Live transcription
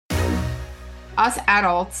us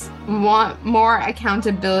adults want more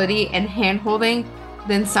accountability and handholding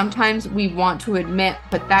than sometimes we want to admit,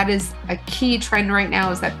 but that is a key trend right now,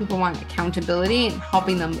 is that people want accountability and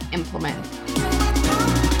helping them implement.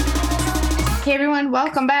 Hey everyone,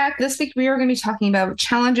 welcome back. This week we are going to be talking about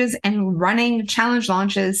challenges and running challenge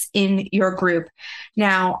launches in your group.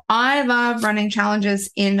 Now, I love running challenges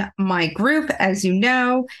in my group, as you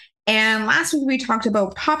know. And last week we talked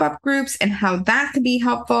about pop-up groups and how that could be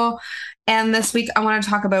helpful. And this week I want to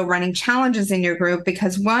talk about running challenges in your group,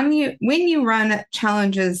 because when you run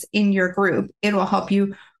challenges in your group, it will help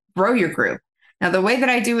you grow your group. Now, the way that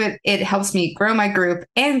I do it, it helps me grow my group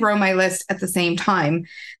and grow my list at the same time.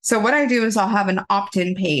 So what I do is I'll have an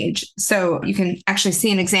opt-in page. So you can actually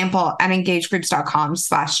see an example at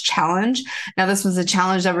engagegroups.com/challenge. Now, this was a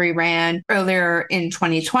challenge that we ran earlier in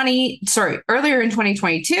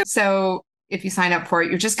 2022. So if you sign up for it,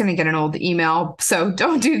 you're just going to get an old email. So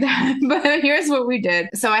don't do that. But here's what we did.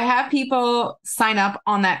 So I have people sign up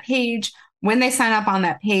on that page. When they sign up on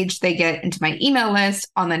that page, they get into my email list.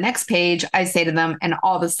 On the next page, I say to them, and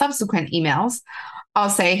all the subsequent emails, I'll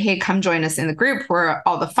say, hey, come join us in the group where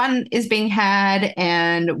all the fun is being had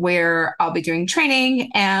and where I'll be doing training,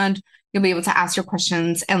 and you'll be able to ask your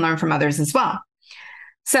questions and learn from others as well.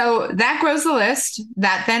 So that grows the list.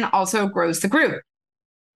 That then also grows the group.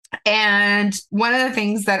 And one of the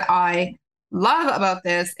things that I love about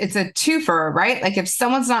this, it's a twofer, right? Like if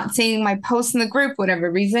someone's not seeing my posts in the group,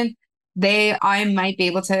 whatever reason, I'll be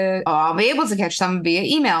able to catch them via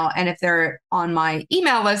email. And if they're on my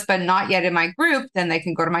email list, but not yet in my group, then they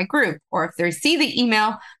can go to my group. Or if they see the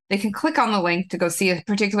email, they can click on the link to go see a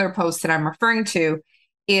particular post that I'm referring to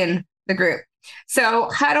in the group. So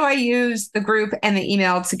how do I use the group and the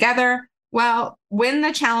email together? Well, when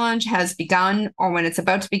the challenge has begun or when it's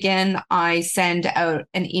about to begin, I send out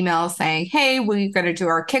an email saying, hey, we're going to do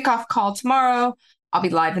our kickoff call tomorrow. I'll be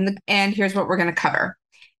live and here's what we're going to cover.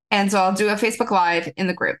 And so I'll do a Facebook Live in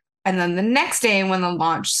the group. And then the next day when the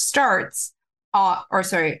launch starts, I'll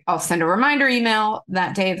send a reminder email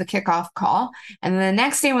that day of the kickoff call. And then the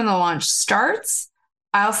next day when the launch starts,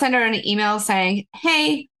 I'll send out an email saying,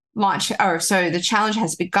 hey, the challenge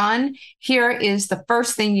has begun. Here is the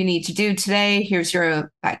first thing you need to do today. Here's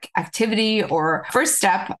your activity or first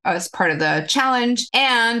step as part of the challenge.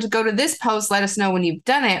 And go to this post. Let us know when you've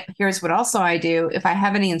done it. Here's what also I do. If I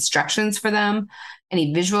have any instructions for them,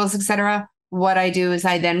 any visuals, etc., what I do is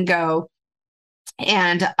I then go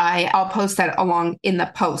and I'll post that along in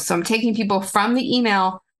the post. So I'm taking people from the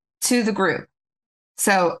email to the group.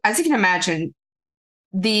 So as you can imagine,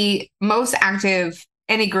 the most active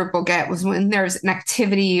any group will get was when there's an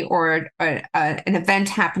activity or an event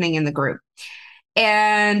happening in the group.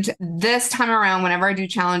 And this time around, whenever I do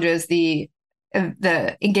challenges, the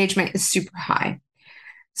engagement is super high.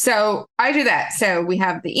 So I do that. So we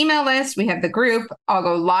have the email list, we have the group. I'll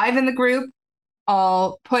go live in the group.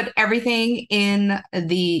 I'll put everything in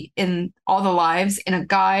all the lives in a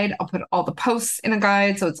guide. I'll put all the posts in a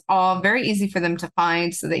guide. So it's all very easy for them to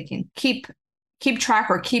find so they can keep track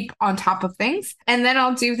or keep on top of things. And then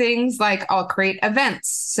I'll do things like I'll create events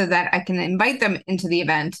so that I can invite them into the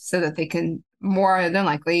event so that they can more than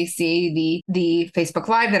likely see the Facebook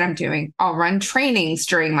Live that I'm doing. I'll run trainings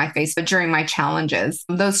during my challenges.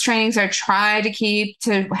 Those trainings I try to keep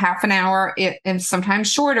to half an hour and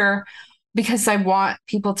sometimes shorter, because I want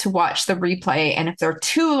people to watch the replay. And if they're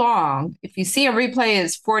too long, if you see a replay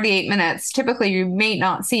is 48 minutes, typically you may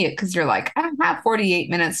not see it because you're like, I don't have 48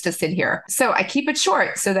 minutes to sit here. So I keep it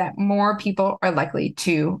short so that more people are likely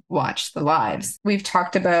to watch the lives. We've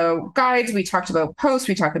talked about guides. We talked about posts.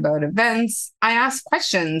 We talked about events. I ask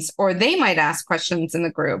questions, or they might ask questions in the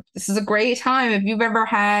group. This is a great time. If you've ever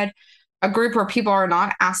had a group where people are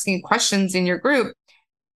not asking questions in your group,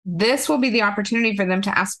 this will be the opportunity for them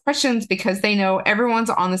to ask questions because they know everyone's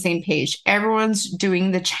on the same page. Everyone's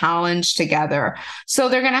doing the challenge together. So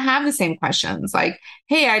they're going to have the same questions like,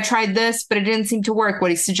 hey, I tried this, but it didn't seem to work. What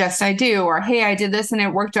do you suggest I do? Or, hey, I did this and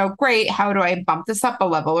it worked out great. How do I bump this up a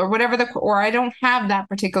level? Or whatever or I don't have that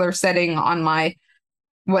particular setting on my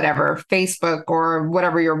whatever, Facebook or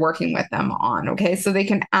whatever you're working with them on. Okay. So they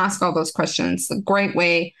can ask all those questions. A great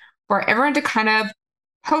way for everyone to kind of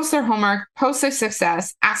post their homework, post their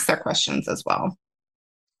success, ask their questions as well.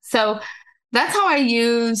 So that's how I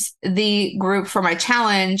use the group for my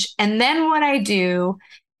challenge. And then what I do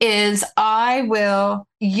is I will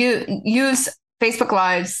use Facebook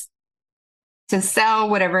Lives to sell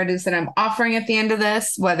whatever it is that I'm offering at the end of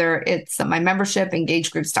this, whether it's my membership,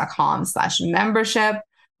 engagegroups.com/membership,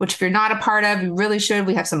 which if you're not a part of, you really should.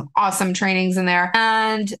 We have some awesome trainings in there.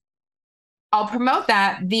 And I'll promote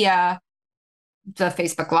that via the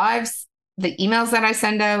Facebook Lives, the emails that I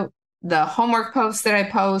send out, the homework posts that I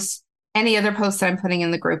post, any other posts that I'm putting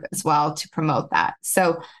in the group as well to promote that.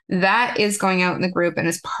 So that is going out in the group and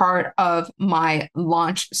is part of my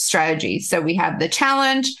launch strategy. So we have the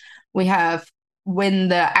challenge, we have when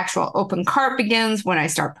the actual open cart begins, when I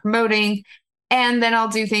start promoting, and then I'll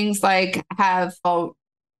do things like I'll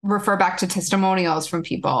refer back to testimonials from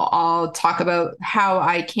people. I'll talk about how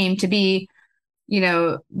I came to be,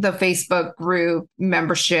 the Facebook group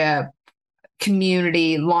membership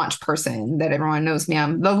community launch person that everyone knows me.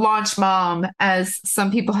 I'm the launch mom, as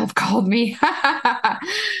some people have called me.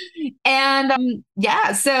 And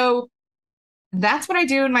yeah, so that's what I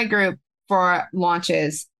do in my group for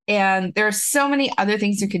launches. And there's so many other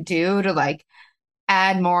things you could do to like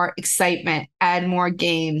add more excitement, add more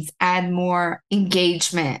games, add more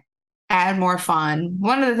engagement, add more fun.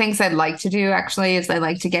 One of the things I'd like to do actually is I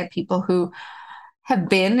like to get people who have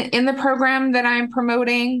been in the program that I'm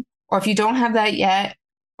promoting, or if you don't have that yet,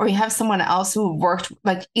 or you have someone else who worked,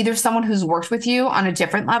 like either someone who's worked with you on a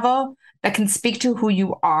different level that can speak to who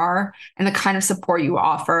you are and the kind of support you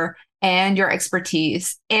offer and your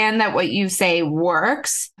expertise, and that what you say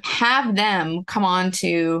works, have them come on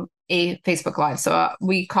to a Facebook Live. So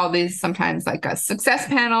we call these sometimes like a success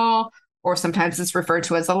panel, or sometimes it's referred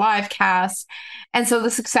to as a live cast. And so the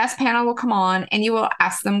success panel will come on and you will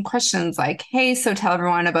ask them questions like, hey, so tell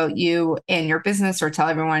everyone about you and your business, or tell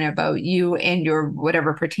everyone about you and your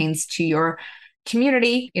whatever pertains to your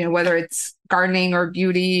community, whether it's gardening or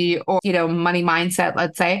beauty or, money mindset,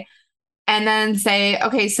 let's say. And then say,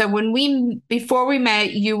 okay, so before we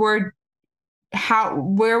met, where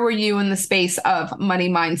were you in the space of money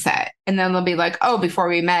mindset? And then they'll be like, oh, before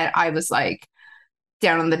we met, I was like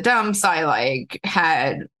down in the dumps. I like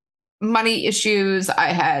had money issues.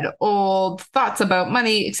 I had old thoughts about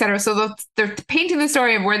money, etc. So they're painting the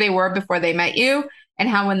story of where they were before they met you, and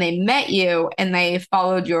how when they met you and they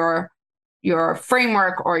followed your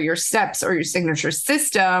framework or your steps or your signature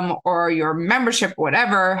system or your membership,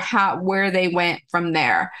 whatever, where they went from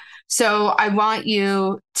there. So I want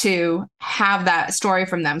you to have that story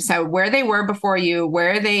from them. So where they were before you,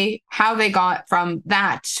 how they got from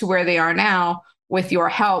that to where they are now with your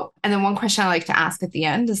help. And then one question I like to ask at the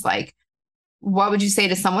end is like, what would you say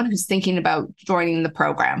to someone who's thinking about joining the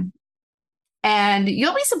program? And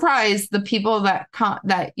you'll be surprised the people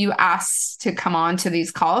that you ask to come on to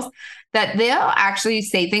these calls, that they'll actually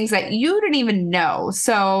say things that you didn't even know.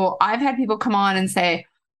 So I've had people come on and say,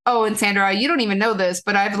 oh, and Sandra, you don't even know this,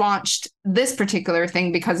 but I've launched this particular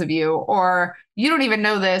thing because of you. Or you don't even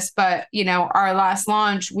know this, but, our last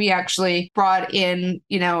launch, we actually brought in,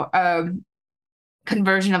 a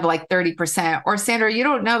conversion of like 30%. Or Sandra, you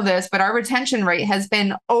don't know this, but our retention rate has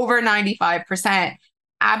been over 95%.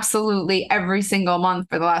 Absolutely every single month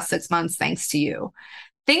for the last 6 months, thanks to you.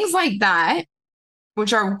 Things like that,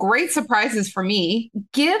 which are great surprises for me,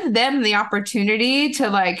 give them the opportunity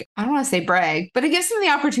to like, I don't want to say brag, but it gives them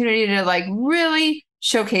the opportunity to like really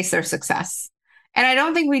showcase their success. And I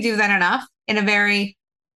don't think we do that enough in a very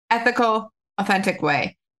ethical, authentic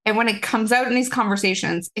way. And when it comes out in these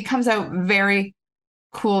conversations, it comes out very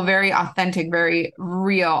cool, very authentic, very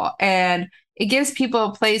real. And it gives people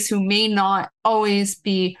a place who may not always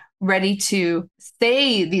be ready to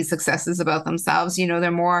say these successes about themselves.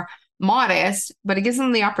 They're more modest, but it gives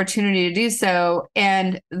them the opportunity to do so.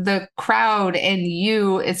 And the crowd and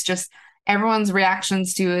it's just everyone's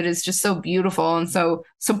reactions to it is just so beautiful and so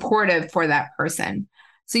supportive for that person.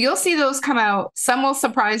 So you'll see those come out. Some will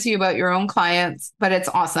surprise you about your own clients, but it's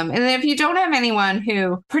awesome. And then if you don't have anyone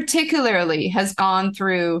who particularly has gone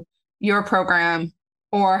through your program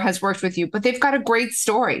or has worked with you, but they've got a great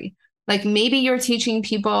story, like maybe you're teaching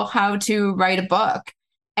people how to write a book,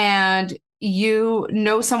 and you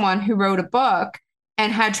know someone who wrote a book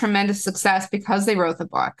and had tremendous success because they wrote the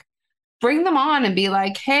book. Bring them on and be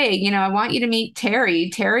like, hey, I want you to meet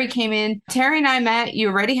Terry. Terry came in. Terry and I met. You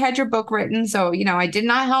already had your book written. So, I did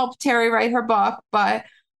not help Terry write her book, but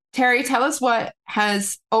Terry, tell us what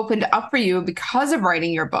has opened up for you because of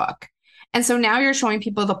writing your book. And so now you're showing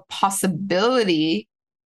people the possibility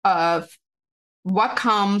of what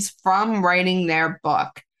comes from writing their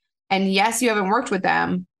book. And yes, you haven't worked with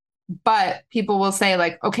them, but people will say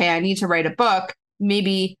like, okay, I need to write a book.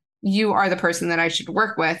 Maybe you are the person that I should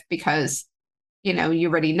work with because, you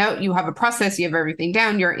already know, you have a process, you have everything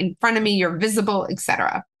down, you're in front of me, you're visible,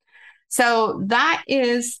 etc. So that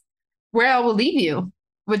is where I will leave you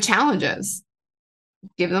with challenges.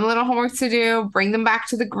 Give them a little homework to do, bring them back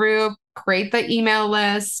to the group, create the email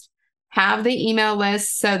list, have the email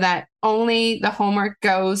list so that only the homework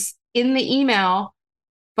goes in the email,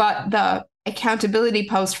 but the accountability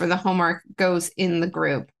post for the homework goes in the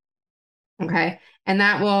group. Okay. And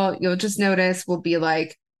you'll just notice will be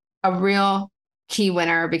like a real key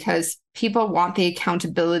winner because people want the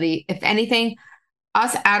accountability. If anything,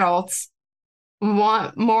 us adults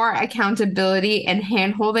want more accountability and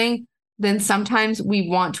handholding than sometimes we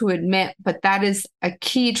want to admit. But that is a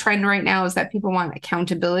key trend right now is that people want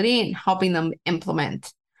accountability and helping them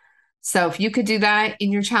implement. So if you could do that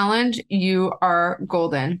in your challenge, you are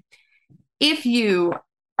golden. If you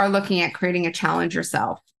are looking at creating a challenge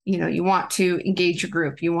yourself, you want to engage your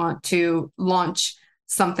group, you want to launch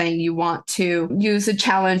something, you want to use a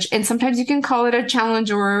challenge, and sometimes you can call it a challenge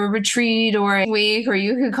or a retreat or a week, or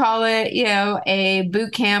you could call it, a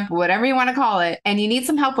boot camp, whatever you want to call it, and you need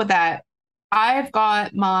some help with that. I've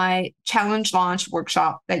got my challenge launch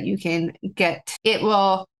workshop that you can get. It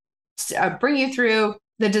will bring you through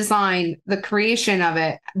the design, the creation of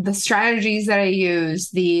it, the strategies that I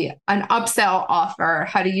use, an upsell offer,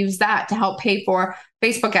 how to use that to help pay for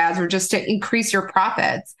Facebook ads or just to increase your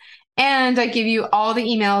profits. And I give you all the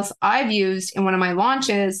emails I've used in one of my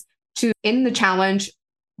launches in the challenge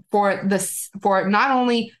for not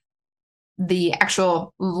only the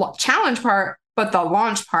actual challenge part, but the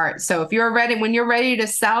launch part. So when you're ready to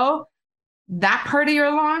sell that part of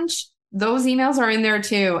your launch, those emails are in there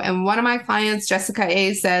too. And one of my clients, Jessica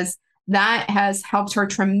A, says that has helped her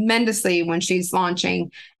tremendously when she's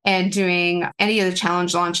launching and doing any of the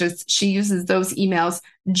challenge launches. She uses those emails,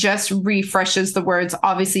 just refreshes the words,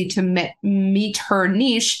 obviously to meet her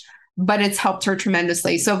niche, but it's helped her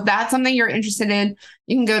tremendously. So if that's something you're interested in,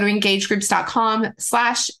 you can go to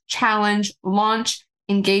engagegroups.com/challenge launch,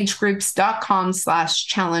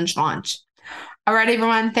 engagegroups.com/challenge launch. All right,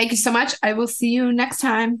 everyone. Thank you so much. I will see you next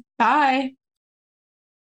time. Bye.